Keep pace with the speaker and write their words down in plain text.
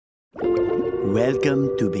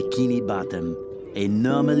Welcome to Bikini Bottom, a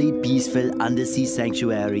normally peaceful undersea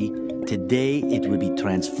sanctuary. Today it will be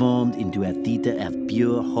transformed into a theater of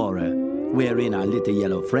pure horror, wherein our little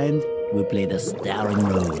yellow friend will play the starring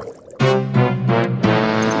role.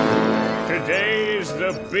 Today is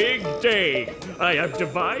the big day. I have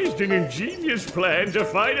devised an ingenious plan to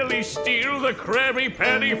finally steal the Krabby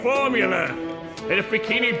Patty formula. And if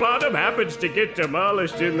Bikini Bottom happens to get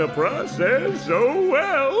demolished in the process, oh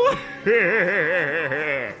well.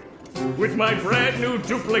 With my brand new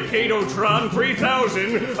Duplicatotron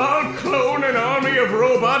 3000, I'll clone an army of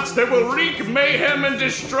robots that will wreak mayhem and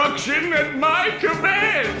destruction at my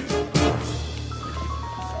command.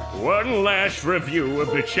 One last review of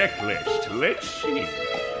the checklist. Let's see.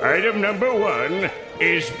 Item number 1.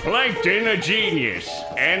 Is Plankton a genius?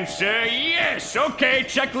 Answer yes. Okay,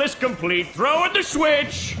 checklist complete. Throw in the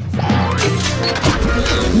switch.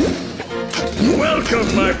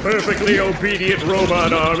 Welcome, my perfectly obedient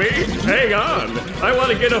robot army. Hang on. I want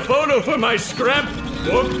to get a photo for my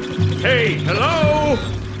scrapbook. Hey, hello?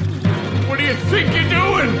 What do you think you're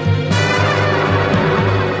doing?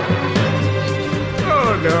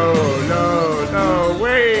 Oh, no,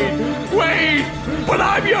 wait. But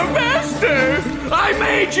I'm your master. I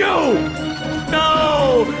made you.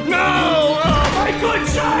 No, oh, my good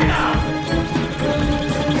China.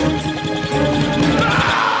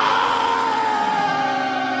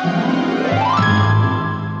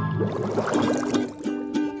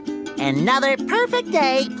 Another perfect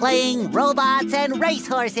day playing robots and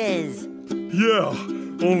racehorses. Yeah,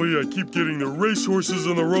 only I keep getting the racehorses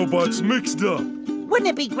and the robots mixed up. Wouldn't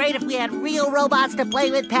it be great if we had real robots to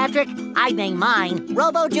play with, Patrick? I'd name mine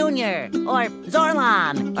Robo Jr. or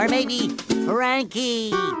Zorlon or maybe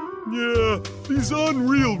Frankie. Yeah, these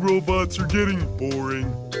unreal robots are getting boring.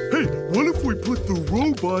 Hey, what if we put the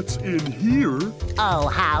robots in here? Oh,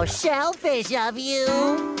 how shellfish of you.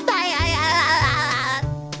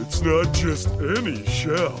 It's not just any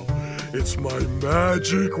shell. It's my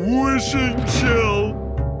magic wishing shell.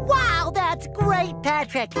 Wow, that's great,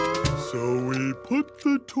 Patrick. So we put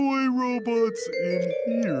the toy robots in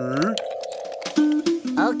here.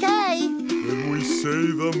 Okay. Then we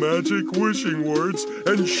say the magic wishing words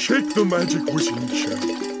and shake the magic wishing shell.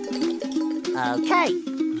 Okay.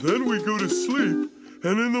 Then we go to sleep,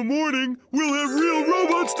 and in the morning, we'll have real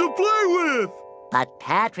robots to play with. But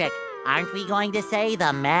Patrick, aren't we going to say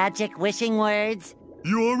the magic wishing words?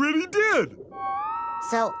 You already did.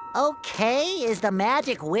 So, okay is the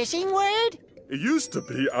magic wishing word? It used to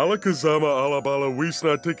be Alakazama Alabala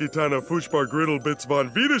Wiesna Tikitana Fushbar Griddle Bits von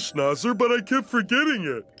Wiederschnauzer, but I kept forgetting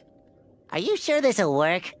it. Are you sure this'll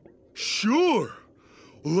work? Sure.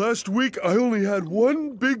 Last week, I only had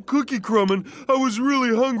one big cookie crumb and I was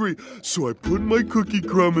really hungry. So I put my cookie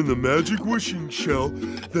crumb in the magic wishing shell.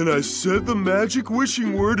 Then I said the magic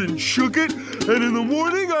wishing word and shook it. And in the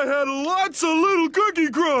morning, I had lots of little cookie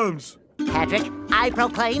crumbs. Patrick, I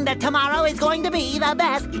proclaim that tomorrow is going to be the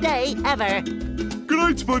best day ever. Good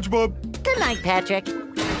night, SpongeBob. Good night, Patrick.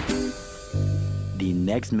 The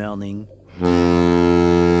next morning.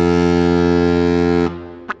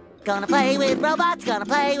 Gonna play with robots, gonna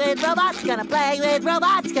play with robots, gonna play with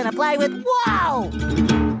robots, gonna play with... Wow!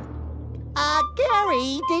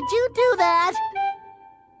 Gary, did you do that?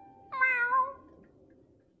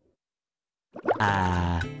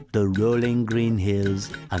 The rolling green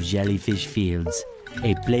hills of Jellyfish Fields,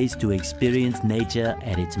 a place to experience nature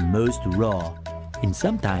at its most raw, and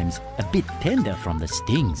sometimes a bit tender from the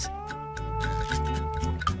stings.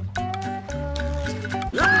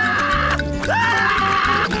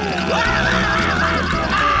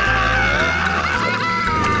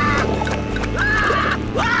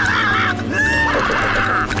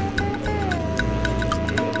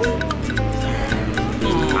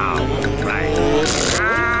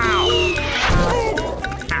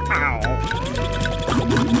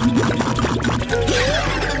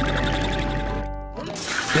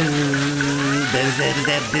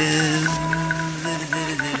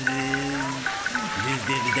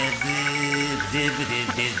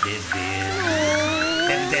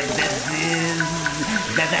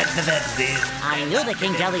 I knew the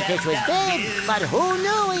king jellyfish was big, but who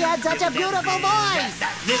knew he had such a beautiful voice?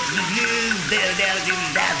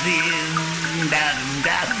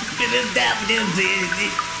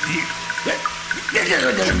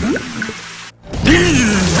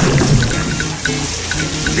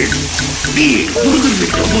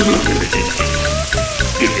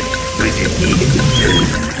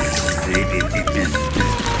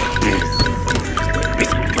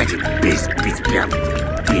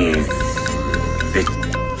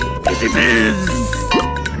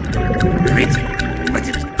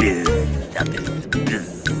 Biz.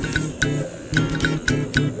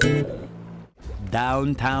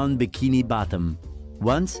 downtown Bikini Bottom,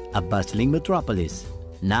 once a bustling metropolis,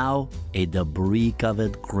 now a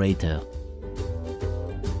debris-covered crater.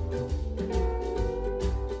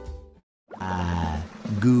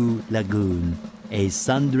 Goo Lagoon, a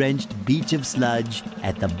sun-drenched beach of sludge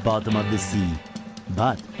at the bottom of the sea.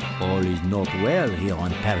 But all is not well here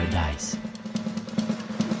on Paradise.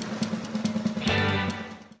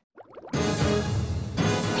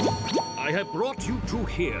 I have brought you two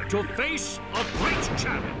here to face a great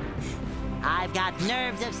challenge. I've got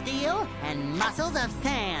nerves of steel and muscles of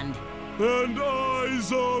sand. And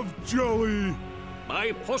eyes of jelly.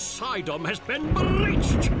 My Poseidon has been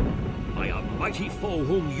breached by a mighty foe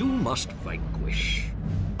whom you must vanquish.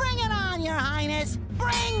 Bring it on, Your Highness!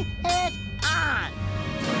 Bring it on!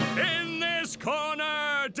 In this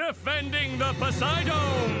corner, defending the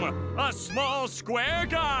Poseidon, a small square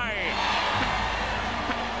guy.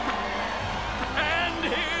 And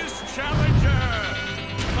his challenger,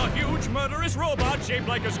 a huge murderous robot shaped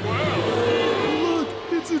like a squirrel. Look,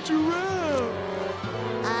 it's a giraffe.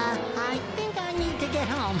 I think I need to get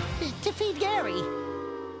home to feed Gary.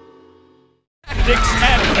 Tactics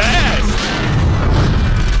at best.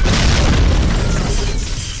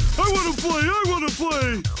 I want to play.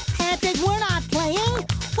 Patrick, we're not playing.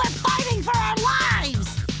 We're fighting for our lives.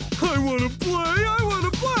 I want to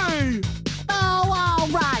play. Oh, all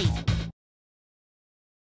right.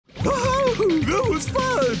 Oh, that was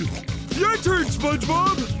fun. Your turn,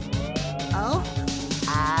 SpongeBob. Oh?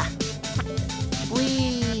 We...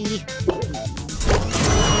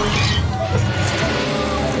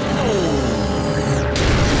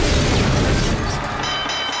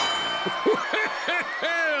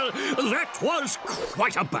 That was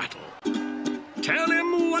quite a battle. Tell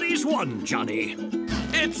him what he's won, Johnny.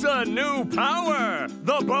 It's a new power,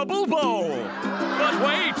 the Bubble Bowl. But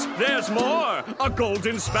wait, there's more. A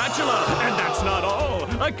golden spatula, and that's not all.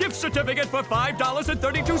 A gift certificate for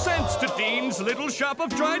 $5.32 to Dean's Little Shop of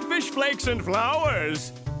Dried Fish Flakes and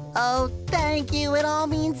Flowers. Oh, thank you. It all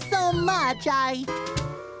means so much. I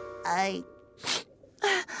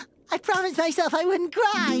promised myself I wouldn't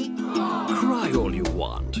cry. Cry all you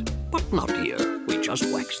want, but not here. We just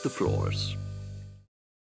wax the floors.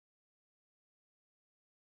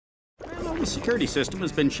 Well, the security system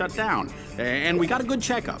has been shut down, and we got a good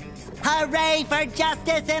checkup. Hooray for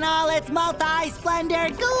justice in all its multi-splendor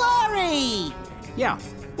glory! Yeah,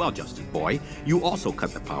 well, Justice Boy, you also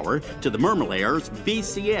cut the power to the Mermalair's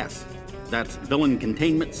VCS. That's Villain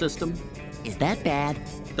Containment System. Is that bad?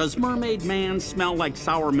 Does Mermaid Man smell like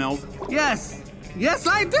sour milk? Yes! Yes,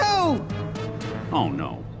 I do! Oh,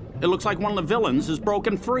 no. It looks like one of the villains is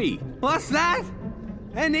broken free. What's that?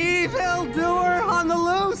 An evildoer on the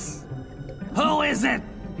loose? Who is it?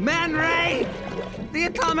 Man Ray? The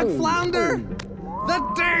atomic flounder? The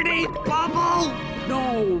dirty bubble?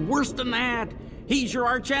 No, worse than that. He's your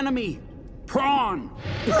archenemy. Prawn.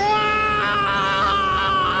 Run!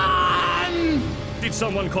 Did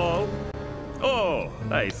someone call? Oh,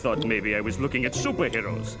 I thought maybe I was looking at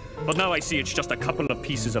superheroes. But now I see it's just a couple of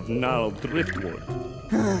pieces of gnarled driftwood.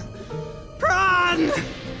 Prawn!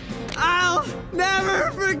 I'll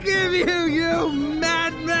never forgive you, you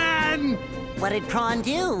madman! What did Prawn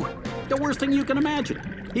do? The worst thing you can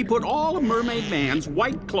imagine. He put all of Mermaid Man's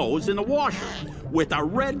white clothes in the washer with a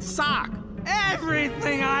red sock.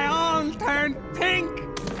 Everything I own turned pink!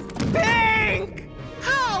 Pink!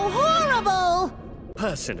 How horrible!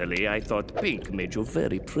 Personally, I thought pink made you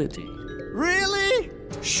very pretty. Really?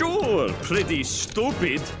 Sure, pretty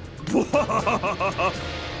stupid.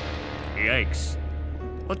 Yikes.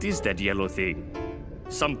 What is that yellow thing?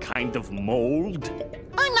 Some kind of mold?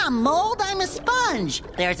 I'm not mold, I'm a sponge.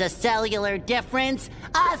 There's a cellular difference.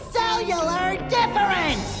 A cellular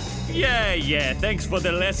difference! Yeah, thanks for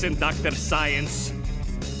the lesson, Dr. Science.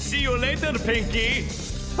 See you later, Pinky.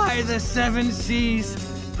 By the seven seas,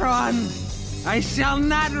 Prawn, I shall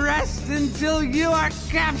not rest until you are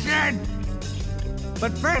captured!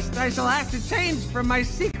 But first, I shall have to change from my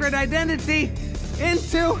secret identity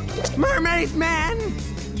into Mermaid Man!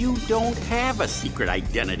 You don't have a secret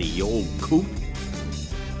identity, you old coot.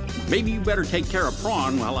 Maybe you better take care of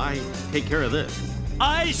Prawn while I take care of this.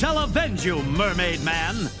 I shall avenge you, Mermaid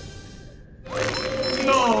Man!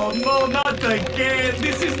 No, not again.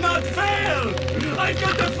 This is not fair. I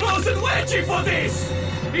got a frozen wedgie for this.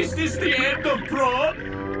 Is this the end of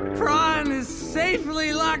Prawn? Prawn is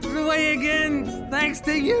safely locked away again, thanks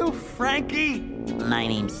to you, Frankie. My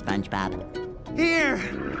name's SpongeBob. Here,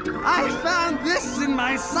 I found this in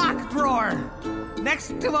my sock drawer,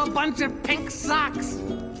 next to a bunch of pink socks.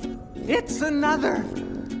 It's another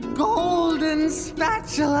golden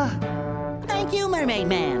spatula. Thank you, Mermaid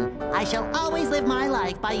Man. I shall always live my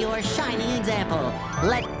life by your shining example.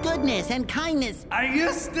 Let goodness and kindness... Are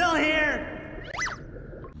you still here?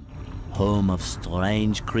 Home of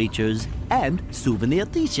strange creatures and souvenir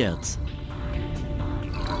t-shirts.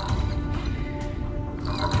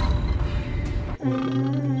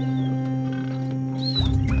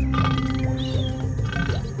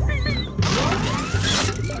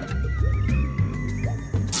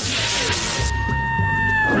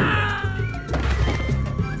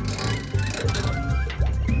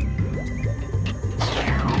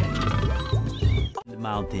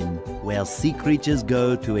 Mountain, where sea creatures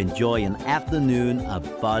go to enjoy an afternoon of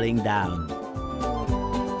falling down.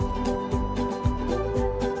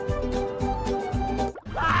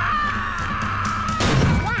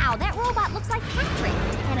 Wow, that robot looks like Patrick,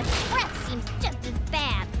 and its breath seems just as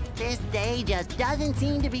bad. This day just doesn't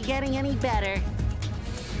seem to be getting any better.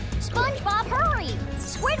 SpongeBob, hurry!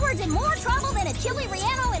 Squidward's in more trouble than a chili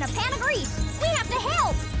relleno in a pan of grease. We have to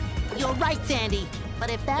help! You're right, Sandy. But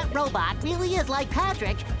if that robot really is like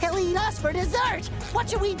Patrick, he'll eat us for dessert. What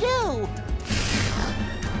should we do?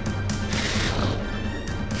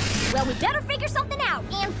 Well, we better figure something out,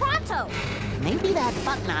 and pronto. Maybe that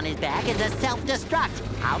button on his back is a self-destruct.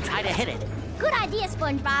 I'll try to hit it. Good idea,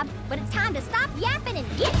 SpongeBob, but it's time to stop yapping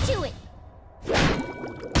and get to it.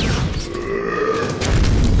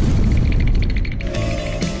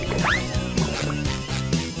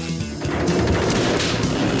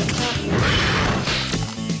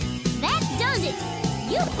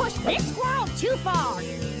 You pushed this squirrel too far.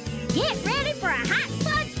 Get ready for a hot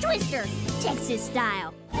fudge twister, Texas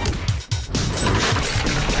style.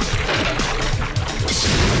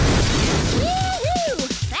 Woo-hoo!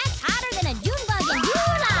 That's hotter than a June bug in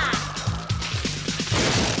July.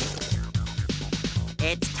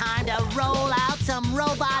 It's time to roll out some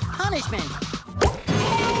robot punishment.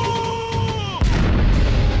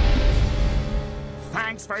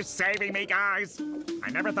 Thanks for saving me, guys. I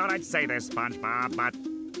never thought I'd say this, SpongeBob, but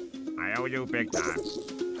I owe you big time.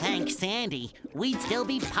 Thanks, Sandy. We'd still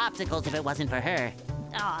be popsicles if it wasn't for her.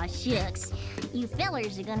 Aw, shucks. You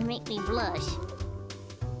fellers are gonna make me blush.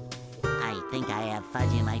 I think I have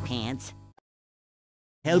fudge in my pants.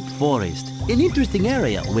 Help Forest, an interesting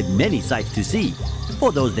area with many sights to see,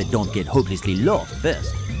 for those that don't get hopelessly lost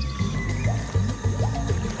first.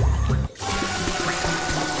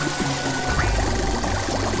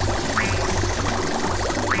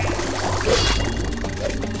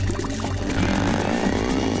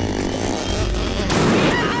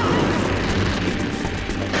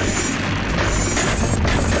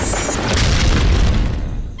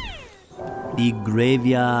 The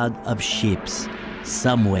graveyard of ships.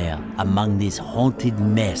 Somewhere among this haunted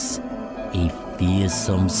mess, a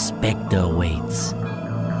fearsome specter waits.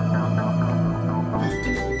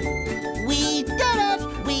 We did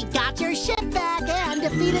it! We got your ship back and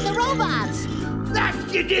defeated the robots! That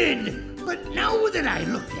you did! But now that I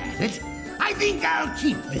look at it, I think I'll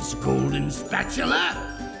keep this golden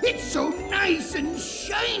spatula. It's so nice and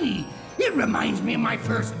shiny. It reminds me of my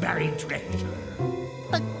first buried treasure.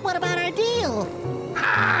 But what about our deal?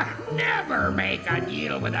 Ah, never make a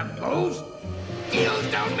deal with a ghost. Deals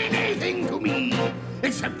don't mean anything to me,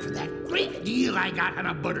 except for that great deal I got on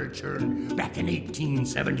a butter churn back in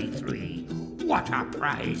 1873. What a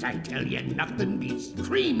prize, I tell you, nothing beats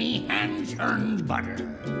creamy hand-churned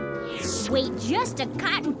butter. Wait just a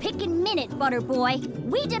cotton-picking minute, Butter Boy.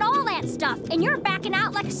 We did all that stuff, and you're backing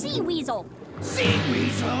out like a sea weasel. Sea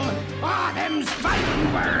weasel? Ah, them's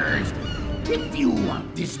fighting words. If you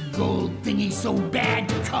want this gold thingy so bad,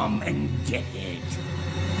 come and get it.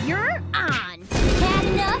 You're on. Had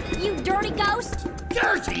enough, you dirty ghost?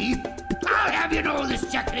 Dirty? I'll have you know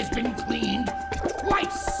this jacket has been cleaned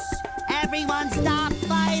twice. Everyone stop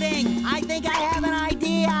fighting! I think I have an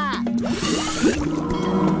idea!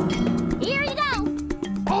 Here you go.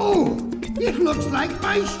 Oh, it looks like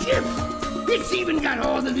my ship. It's even got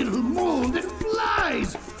all the little mold that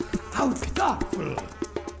flies. How thoughtful.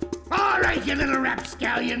 All right, you little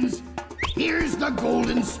rapscallions. Here's the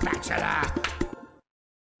golden spatula.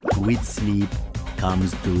 With sleep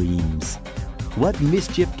comes dreams. What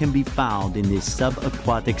mischief can be found in this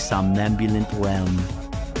subaquatic somnambulant realm?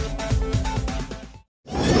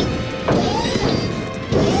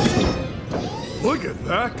 Look at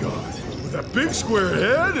that guy. With that big square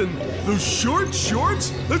head and those short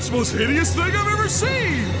shorts. That's the most hideous thing I've ever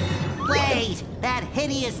seen. Wait, that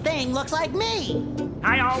hideous thing looks like me.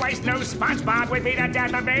 I always knew SpongeBob would be the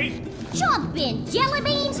death of me. Jump in, jelly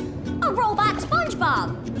beans. A robot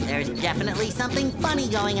SpongeBob. There's definitely something funny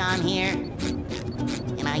going on here.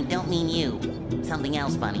 And I don't mean you. Something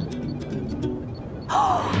else funny.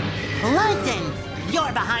 Plankton!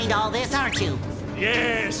 You're behind all this, aren't you?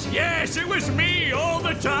 Yes, it was me all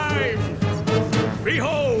the time!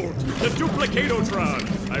 Behold, the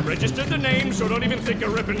Duplicatotron. I registered the name, so don't even think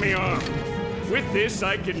of ripping me off. With this,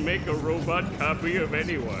 I can make a robot copy of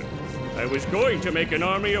anyone. I was going to make an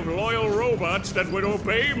army of loyal robots that would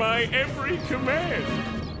obey my every command.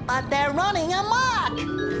 But they're running amok!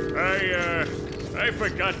 I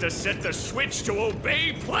forgot to set the switch to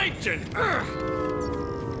obey Plankton. Ugh.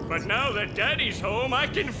 But now that Daddy's home, I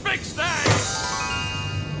can fix that!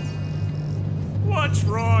 What's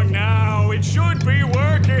wrong now? It should be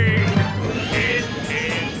working! It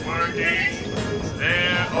is working!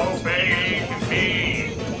 They're obeying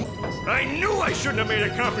me! I knew I shouldn't have made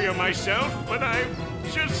a copy of myself, but I'm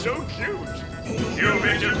just so cute. You've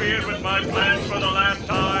interfered with my plans for the last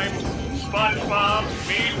time. SpongeBob,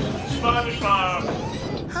 meet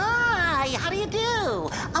SpongeBob. Hi, how do you do?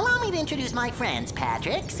 Allow me to introduce my friends,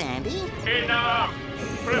 Patrick, Sandy. Enough!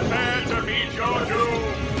 Prepare to meet your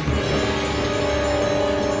doom!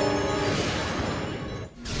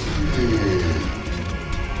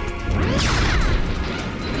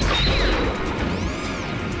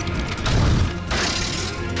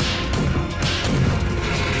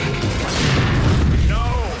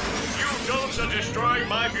 Destroying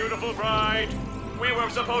my beautiful bride. We were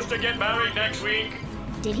supposed to get married next week.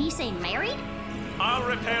 Did he say married? I'll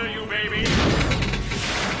repair you, baby.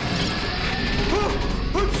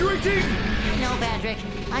 Oh, I'm shrinking! No, Patrick.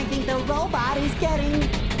 I think the robot is getting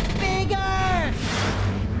bigger!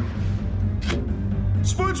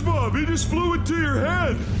 SpongeBob, he just flew into your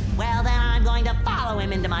head! Well, then I'm going to follow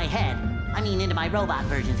him into my head. I mean, into my robot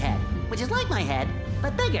version's head, which is like my head,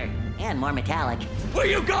 but bigger and more metallic. Will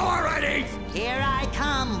you go already? Here I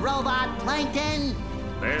come, Robot Plankton!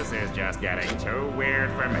 This is just getting too weird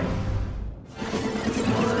for me.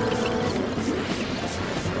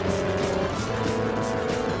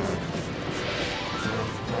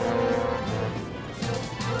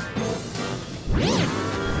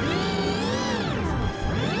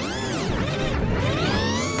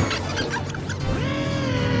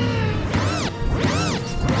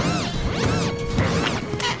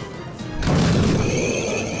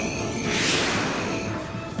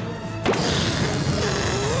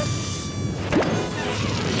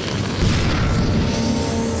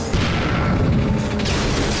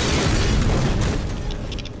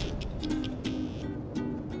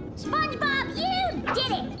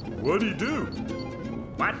 What'd he do?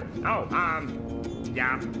 What? Oh,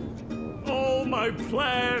 yeah. All my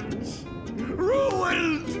plans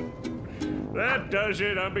ruined! That does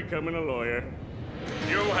it. I'm becoming a lawyer.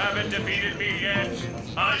 You haven't defeated me yet.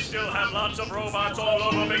 I still have lots of robots all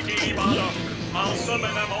over Bikini Bottom. I'll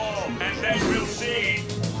summon them all, and then we'll see.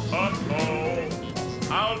 Uh-oh.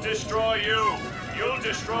 I'll destroy you. You'll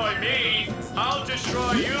destroy me. I'll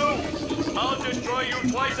destroy you. I'll destroy you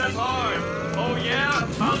twice as hard. Oh yeah?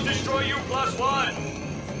 I'll destroy you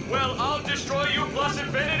 +1. Well, I'll destroy you plus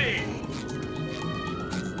infinity.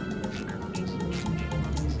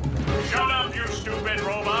 Shut up, you stupid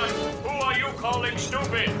robot. Who are you calling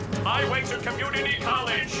stupid? I went to community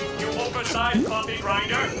college, you oversized coffee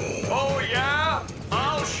grinder. Oh yeah?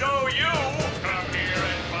 I'll show you. Come here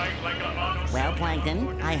and fight like a mono. Well,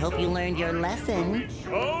 Plankton, I hope you learned your lesson.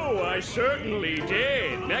 Oh, I certainly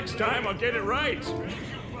did. Next time I'll get it right.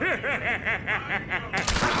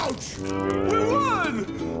 Ouch! We won!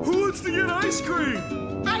 Who wants to get ice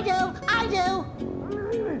cream? I do!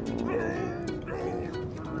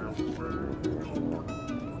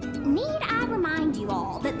 Need I remind you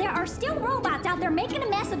all that there are still robots out there making a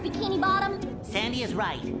mess of Bikini Bottom? Sandy is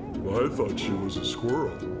right. Well, I thought she was a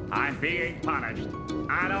squirrel. I'm being punished.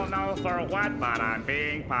 I don't know for what, but I'm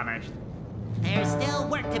being punished. There's still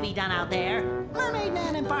work to be done out there. Mermaid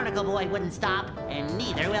Man and Barnacle Boy wouldn't stop, and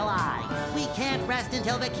neither will I. We can't rest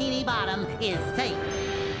until Bikini Bottom is safe.